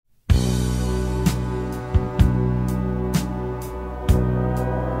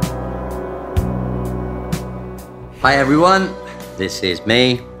Hi everyone, this is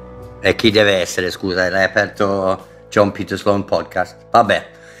me. E chi deve essere, scusa, l'hai aperto John Peter Sloan Podcast. Vabbè.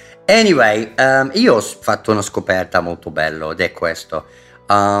 Anyway, io ho fatto una scoperta molto bella ed è questo.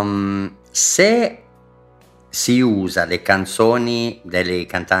 Se si usa le canzoni dei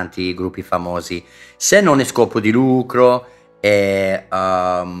cantanti, gruppi famosi, se non è scopo di lucro, è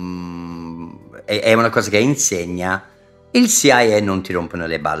una cosa che insegna, il CIA non ti rompono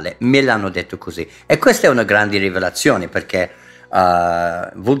le balle, me l'hanno detto così. E questa è una grande rivelazione, perché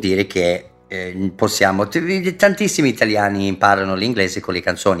vuol dire che tantissimi italiani imparano l'inglese con le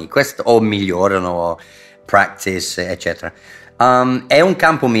canzoni, o migliorano, practice, eccetera. È un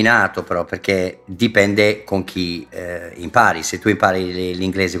campo minato però, perché dipende con chi impari. Se tu impari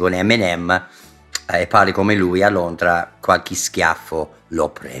l'inglese con Eminem e parli come lui a Londra, qualche schiaffo lo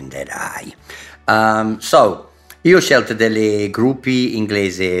prenderai. Io ho scelto dei gruppi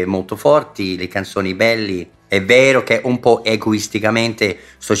inglesi molto forti, le canzoni belli. È vero che un po' egoisticamente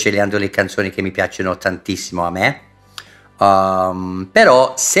sto scegliendo le canzoni che mi piacciono tantissimo a me,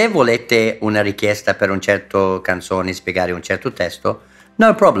 però se volete una richiesta per un certo canzone, spiegare un certo testo,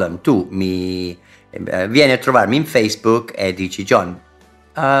 no problem, tu vieni a trovarmi in Facebook e dici John,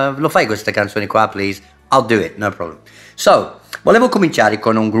 lo fai questa canzone qua please? I'll do it, no problem. Volevo cominciare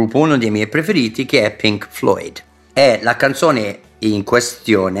con un gruppo, uno dei miei preferiti, che è Pink Floyd. E la canzone in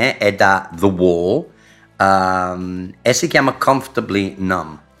questione è da The Wall e si chiama Comfortably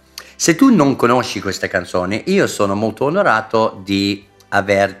Numb. Se tu non conosci questa canzone, io sono molto onorato di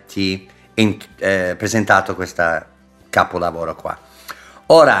averti presentato questo capolavoro qua.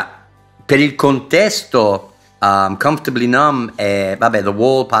 Ora, per il contesto, Comfortably Numb The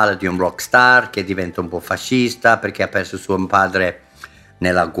Wall parla di un rockstar che diventa un po' fascista perché ha perso suo padre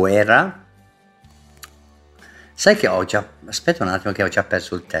nella guerra. Sai che aspetta un attimo che ho già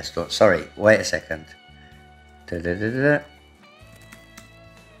perso il testo. Sorry, wait a second.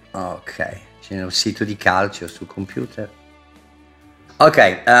 Ok, c'è un sito di calcio sul computer. Ok,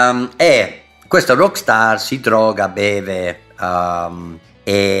 e questo rockstar si droga, beve,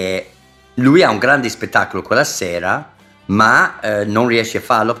 e lui ha un grande spettacolo quella sera, ma non riesce a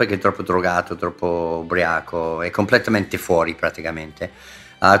farlo perché è troppo drogato, troppo ubriaco, è completamente fuori praticamente.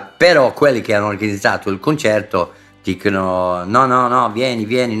 Però quelli che hanno organizzato il concerto dicono no,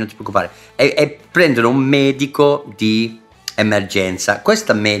 vieni, non ti preoccupare, e prendono un medico di emergenza.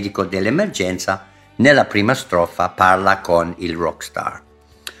 Questo medico dell'emergenza nella prima strofa parla con il rockstar.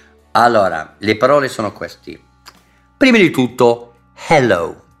 Allora, le parole sono queste. Prima di tutto,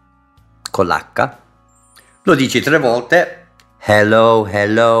 hello, con l'H, lo dici 3 volte, hello,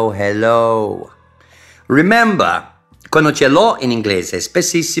 hello, hello. Remember, quando c'è l'O in inglese,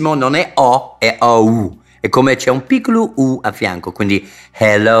 spessissimo non è O, è OU. È come c'è un piccolo U a fianco, quindi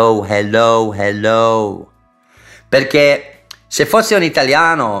hello, hello, hello. Perché se fosse un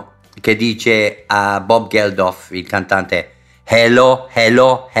italiano che dice a Bob Geldof, il cantante, hello,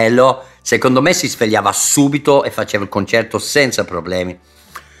 hello, hello, secondo me si svegliava subito e faceva il concerto senza problemi.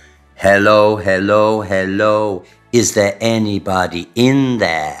 Hello, hello, hello, is there anybody in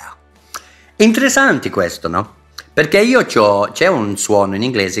there? Interessante questo, no? Perché c'è un suono in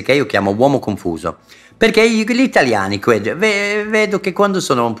inglese che io chiamo uomo confuso, perché gli italiani vedo che quando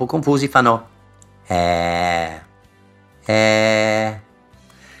sono un po' confusi fanno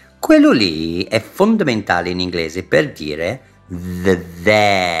quello lì è fondamentale in inglese per dire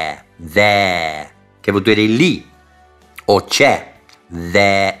there, che vuol dire lì o c'è,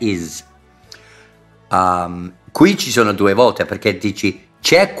 there is. Qui ci sono 2 volte perché dici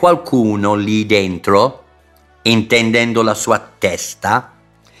c'è qualcuno lì dentro, intendendo la sua testa.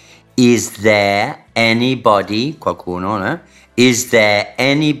 Is there anybody, qualcuno, eh? Is there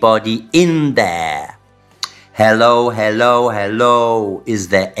anybody in there? Hello, hello, hello, is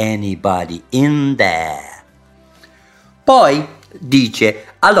there anybody in there? Poi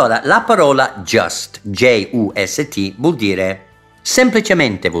dice, allora, la parola just, J-U-S-T, vuol dire,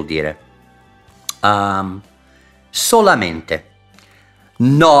 semplicemente vuol dire, solamente.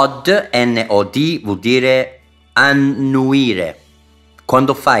 Nod, N-O-D, vuol dire annuire,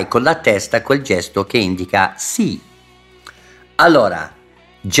 quando fai con la testa quel gesto che indica sì. Allora,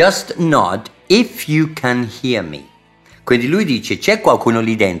 just nod if you can hear me. Quindi lui dice c'è qualcuno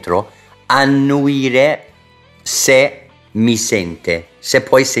lì dentro, annuire se mi sente, se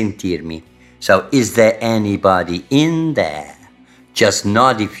puoi sentirmi. So, is there anybody in there? Just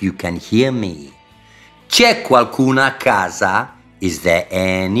nod if you can hear me. C'è qualcuno a casa? Is there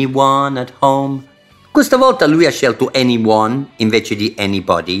anyone at home? Questa volta lui ha scelto anyone invece di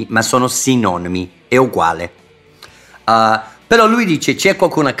anybody, ma sono sinonimi, è uguale. Però lui dice c'è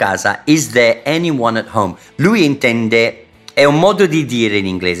qualcuno a casa, is there anyone at home? Lui intende, è un modo di dire in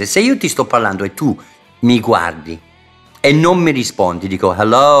inglese, se io ti sto parlando e tu mi guardi e non mi rispondi, dico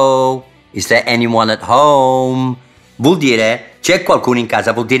hello, is there anyone at home? Vuol dire c'è qualcuno in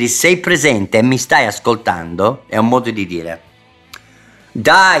casa, vuol dire sei presente e mi stai ascoltando, è un modo di dire.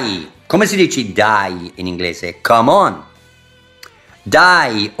 Dai, come si dice dai in inglese? Come on.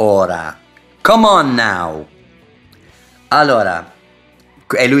 Dai ora, come on now. Allora,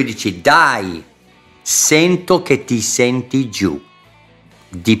 e lui dice dai, sento che ti senti giù,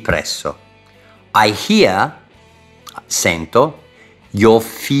 depresso. I hear, sento, you're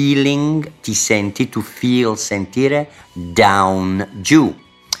feeling, ti senti, to feel, sentire, down, giù.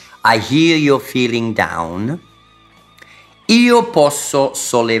 I hear you're feeling down. Io posso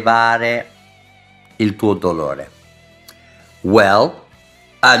sollevare il tuo dolore. Well,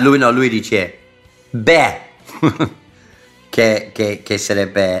 lui dice, beh, che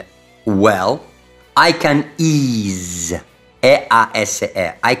sarebbe well, I can ease,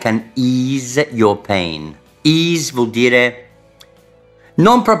 E-A-S-E, I can ease your pain. Ease vuol dire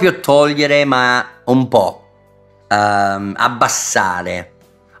non proprio togliere, ma un po', abbassare.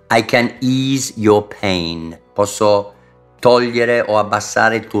 I can ease your pain. Posso togliere o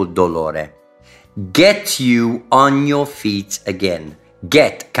abbassare il tuo dolore. Get you on your feet again.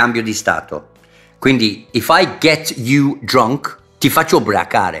 Get, cambio di stato. Quindi, if I get you drunk, ti faccio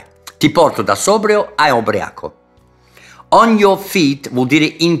ubriacare. Ti porto da sobrio a ubriaco. On your feet vuol dire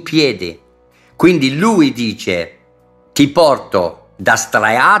in piedi. Quindi lui dice, ti porto da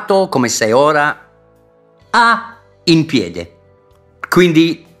sdraiato, come sei ora, a in piedi.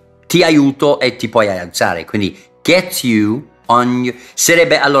 Quindi ti aiuto e ti puoi alzare. Quindi, get you on your...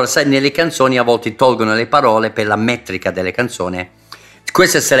 Sarebbe, allora, sai, nelle canzoni a volte tolgono le parole per la metrica delle canzoni.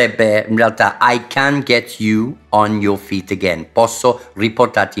 Questa sarebbe in realtà I can get you on your feet again. Posso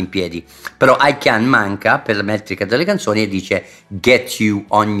riportarti in piedi. Però I can manca per la metrica delle canzoni e dice get you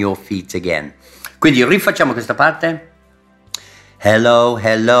on your feet again. Quindi rifacciamo questa parte. Hello,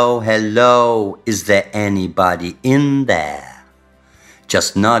 hello, hello. Is there anybody in there?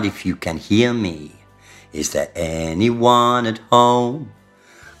 Just nod if you can hear me. Is there anyone at home?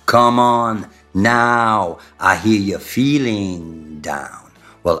 Come on, now I hear you're feeling down.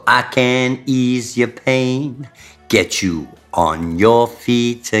 Well, I can ease your pain, get you on your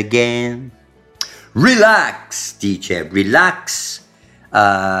feet again. Relax, dice, relax,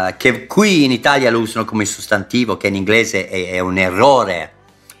 che qui in Italia lo usano come sostantivo, che in inglese è un errore.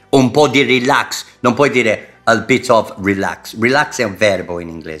 Un po' di relax, non puoi dire a bit of relax. Relax è un verbo in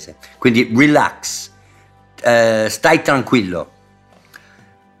inglese, quindi relax, stai tranquillo.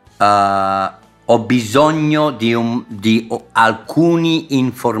 Ho bisogno di alcune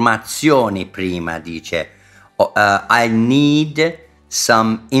informazioni prima, dice. I need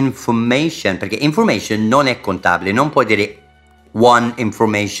some information, perché information non è contabile, non puoi dire one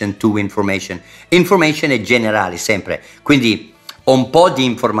information, two information. Information è generale, sempre. Quindi un po' di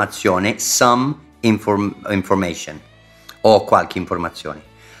informazione, some information, o qualche informazione.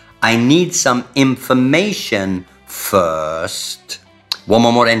 I need some information first. Uomo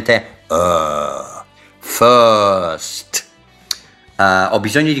morente, first. Ho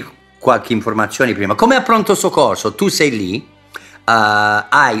bisogno di qualche informazione prima. Come a pronto soccorso, tu sei lì,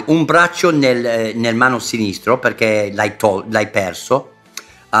 hai un braccio nel mano sinistro perché l'hai perso,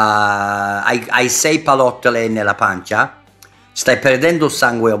 hai 6 pallottole nella pancia, stai perdendo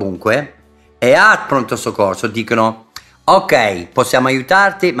sangue ovunque e a pronto soccorso dicono ok, possiamo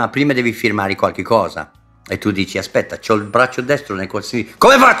aiutarti, ma prima devi firmare qualche cosa. E tu dici, aspetta, c'ho il braccio destro nel cuore sinistro.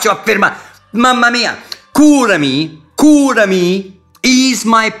 Come faccio a firmare? Mamma mia, curami, ease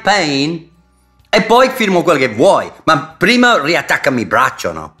my pain, e poi firmo quel che vuoi. Ma prima riattaccami il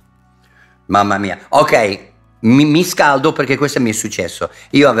braccio, no? Mamma mia. Ok, mi scaldo perché questo mi è successo.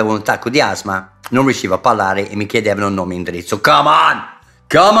 Io avevo un attacco di asma, non riuscivo a parlare e mi chiedevano nome e indirizzo. Come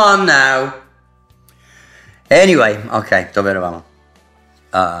on now. Anyway, ok, dove eravamo?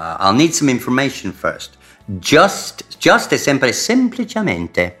 I'll need some information first. Just è sempre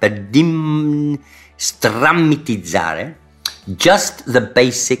semplicemente per strammitizzare. Just the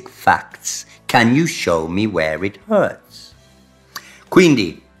basic facts. Can you show me where it hurts?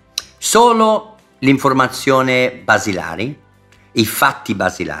 Quindi solo l'informazione basilari, i fatti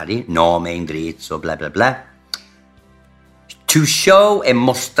basilari, nome, indirizzo, bla bla bla. To show è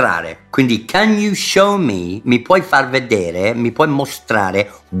mostrare. Quindi can you show me, mi puoi far vedere, mi puoi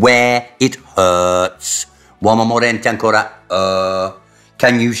mostrare where it hurts. Uomo morente ancora,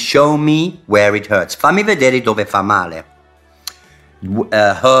 can you show me where it hurts? Fammi vedere dove fa male.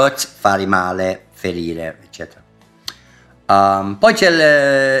 Hurt, fare male, ferire, eccetera. Poi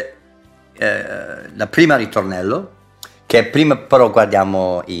c'è la prima ritornello, che prima però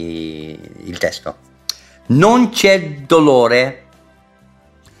guardiamo il testo. Non c'è dolore.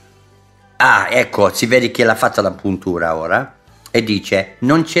 Ah, ecco, si vede che l'ha fatta la puntura ora e dice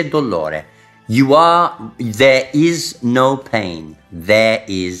non c'è dolore. There is no pain.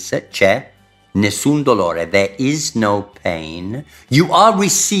 C'è nessun dolore. There is no pain. You are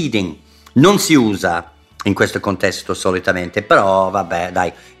receding. Non si usa in questo contesto solitamente, però vabbè,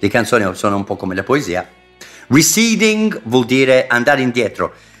 dai, le canzoni sono un po' come la poesia. Receding vuol dire andare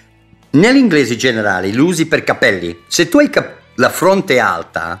indietro. Nell'inglese generale lo usi per capelli. Se tu hai la fronte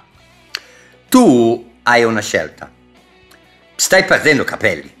alta, tu hai una scelta. Stai perdendo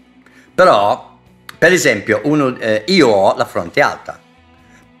capelli. Però, per esempio, io ho la fronte alta.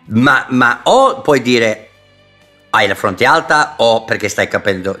 Ma o puoi dire hai la fronte alta o perché stai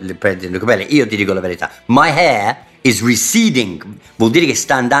perdendo capelli. Io ti dico la verità. My hair is receding. Vuol dire che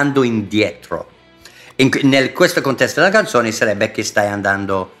sta andando indietro. In questo contesto della canzone sarebbe che stai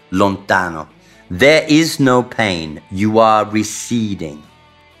andando lontano. There is no pain. You are receding.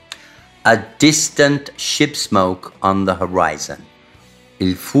 A distant ship smoke on the horizon.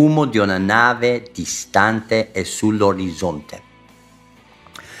 Il fumo di una nave distante è sull'orizzonte.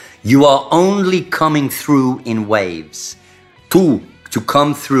 You are only coming through in waves. To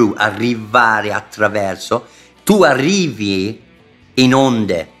come through, arrivare attraverso. Tu arrivi in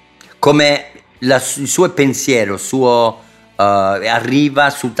onde, come il suo pensiero, arriva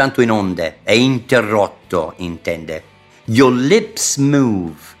soltanto in onde, è interrotto, intende. Your lips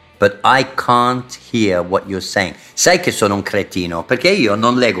move, but I can't hear what you're saying. Sai che sono un cretino, perché io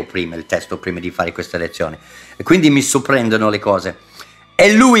non leggo prima il testo prima di fare questa lezione, e quindi mi sorprendono le cose.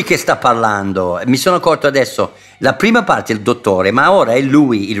 È lui che sta parlando, mi sono accorto adesso, la prima parte è il dottore, ma ora è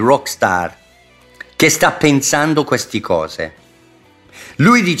lui, il rockstar, che sta pensando queste cose.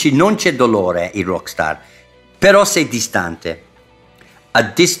 Lui dice non c'è dolore, il rockstar, però sei distante. A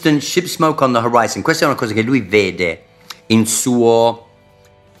distant ship smoke on the horizon, questa è una cosa che lui vede in suo...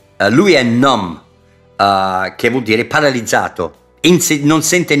 lui è numb, che vuol dire paralizzato, non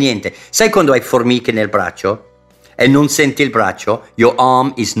sente niente. Sai quando hai formiche nel braccio e non senti il braccio? Your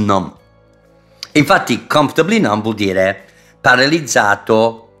arm is numb. Infatti comfortably numb vuol dire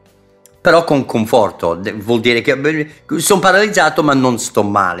paralizzato però con conforto, vuol dire che sono paralizzato ma non sto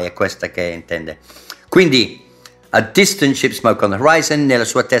male, è questa che intende. Quindi a distant ship smoke on the horizon, nella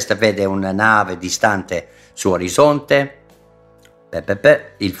sua testa vede una nave distante su orizzonte,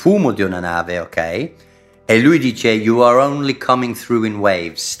 il fumo di una nave, ok? E lui dice you are only coming through in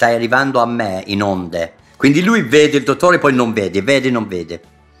waves, stai arrivando a me in onde. Quindi lui vede, il dottore poi non vede, non vede.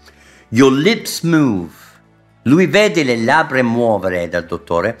 Your lips move. Lui vede le labbra muovere dal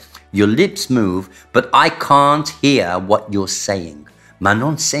dottore. Your lips move, but I can't hear what you're saying. Ma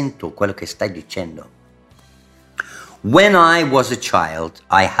non sento quello che stai dicendo. When I was a child,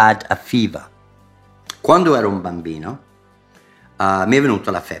 I had a fever. Quando ero un bambino, mi è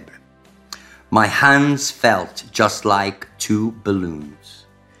venuta la febbre. My hands felt just like two balloons.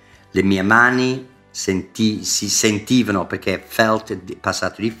 Le mie mani si sentivano, perché felt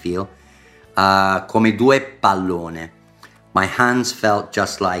passato di feel, come due pallone. My hands felt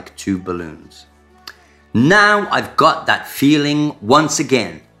just like two balloons. Now I've got that feeling once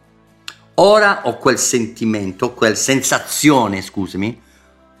again. Ora ho quel sentimento, quella sensazione, scusami,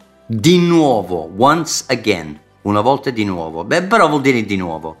 di nuovo, once again, una volta di nuovo. Beh, però vuol dire di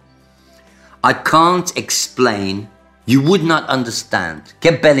nuovo. I can't explain, you would not understand.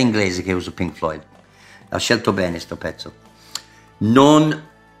 Che bello inglese che uso Pink Floyd. Ho scelto bene sto pezzo. Non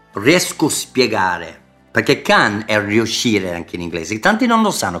riesco a spiegare, perché can è riuscire anche in inglese. Tanti non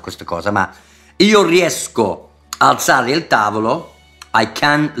lo sanno questa cosa, ma io riesco a alzare il tavolo. I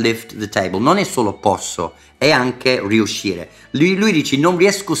can lift the table. Non è solo posso, è anche riuscire. Lui dice non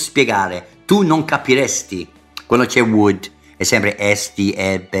riesco a spiegare, tu non capiresti. Quando c'è would è sempre esti,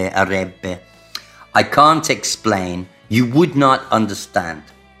 ebbe, arrebbe. I can't explain, you would not understand.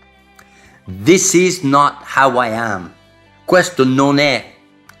 This is not how I am. Questo non è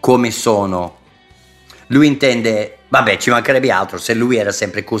come sono. Lui intende, vabbè, ci mancherebbe altro se lui era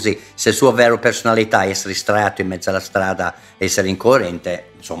sempre così, se sua vera personalità è essere distratto in mezzo alla strada, essere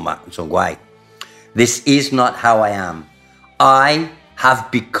incoerente, insomma, sono guai. This is not how I am. I have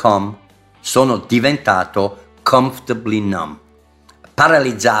become, sono diventato comfortably numb,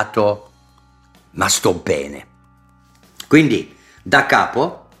 paralizzato, ma sto bene. Quindi, da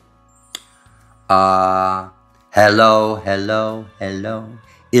capo, hello, hello, hello.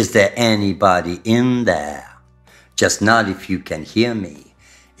 Is there anybody in there? Just not if you can hear me.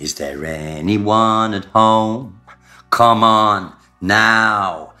 Is there anyone at home? Come on,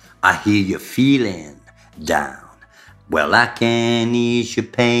 now, I hear you feeling down. Well, I can ease your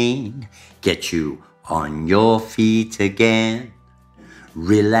pain, get you on your feet again.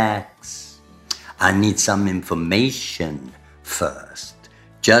 Relax, I need some information first,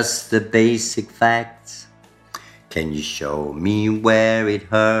 just the basic facts. Can you show me where it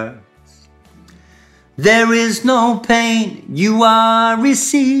hurts? There is no pain, you are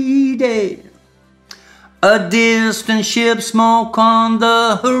receding. A distant ship, smoke on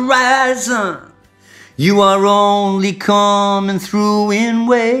the horizon. You are only coming through in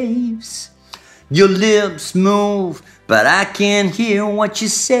waves. Your lips move, but I can't hear what you're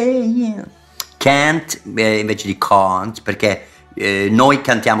saying. Can't invece di can't, perché noi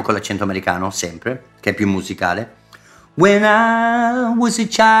cantiamo con l'accento americano sempre, che è più musicale. When I was a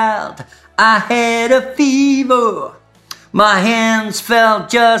child, I had a fever. My hands felt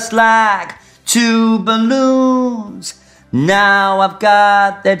just like 2 balloons. Now I've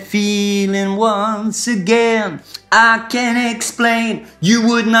got that feeling once again. I can't explain, you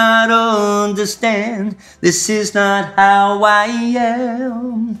would not understand. This is not how I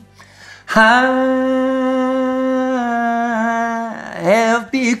am. I have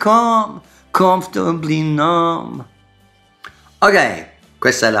become comfortably numb. Ok,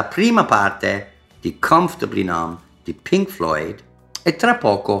 questa è la prima parte di Comfortably Numb di Pink Floyd e tra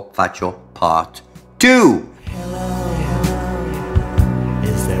poco faccio part 2.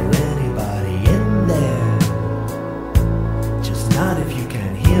 Is there anybody in there? Just not if you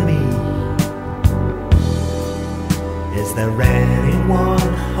can hear me. Is there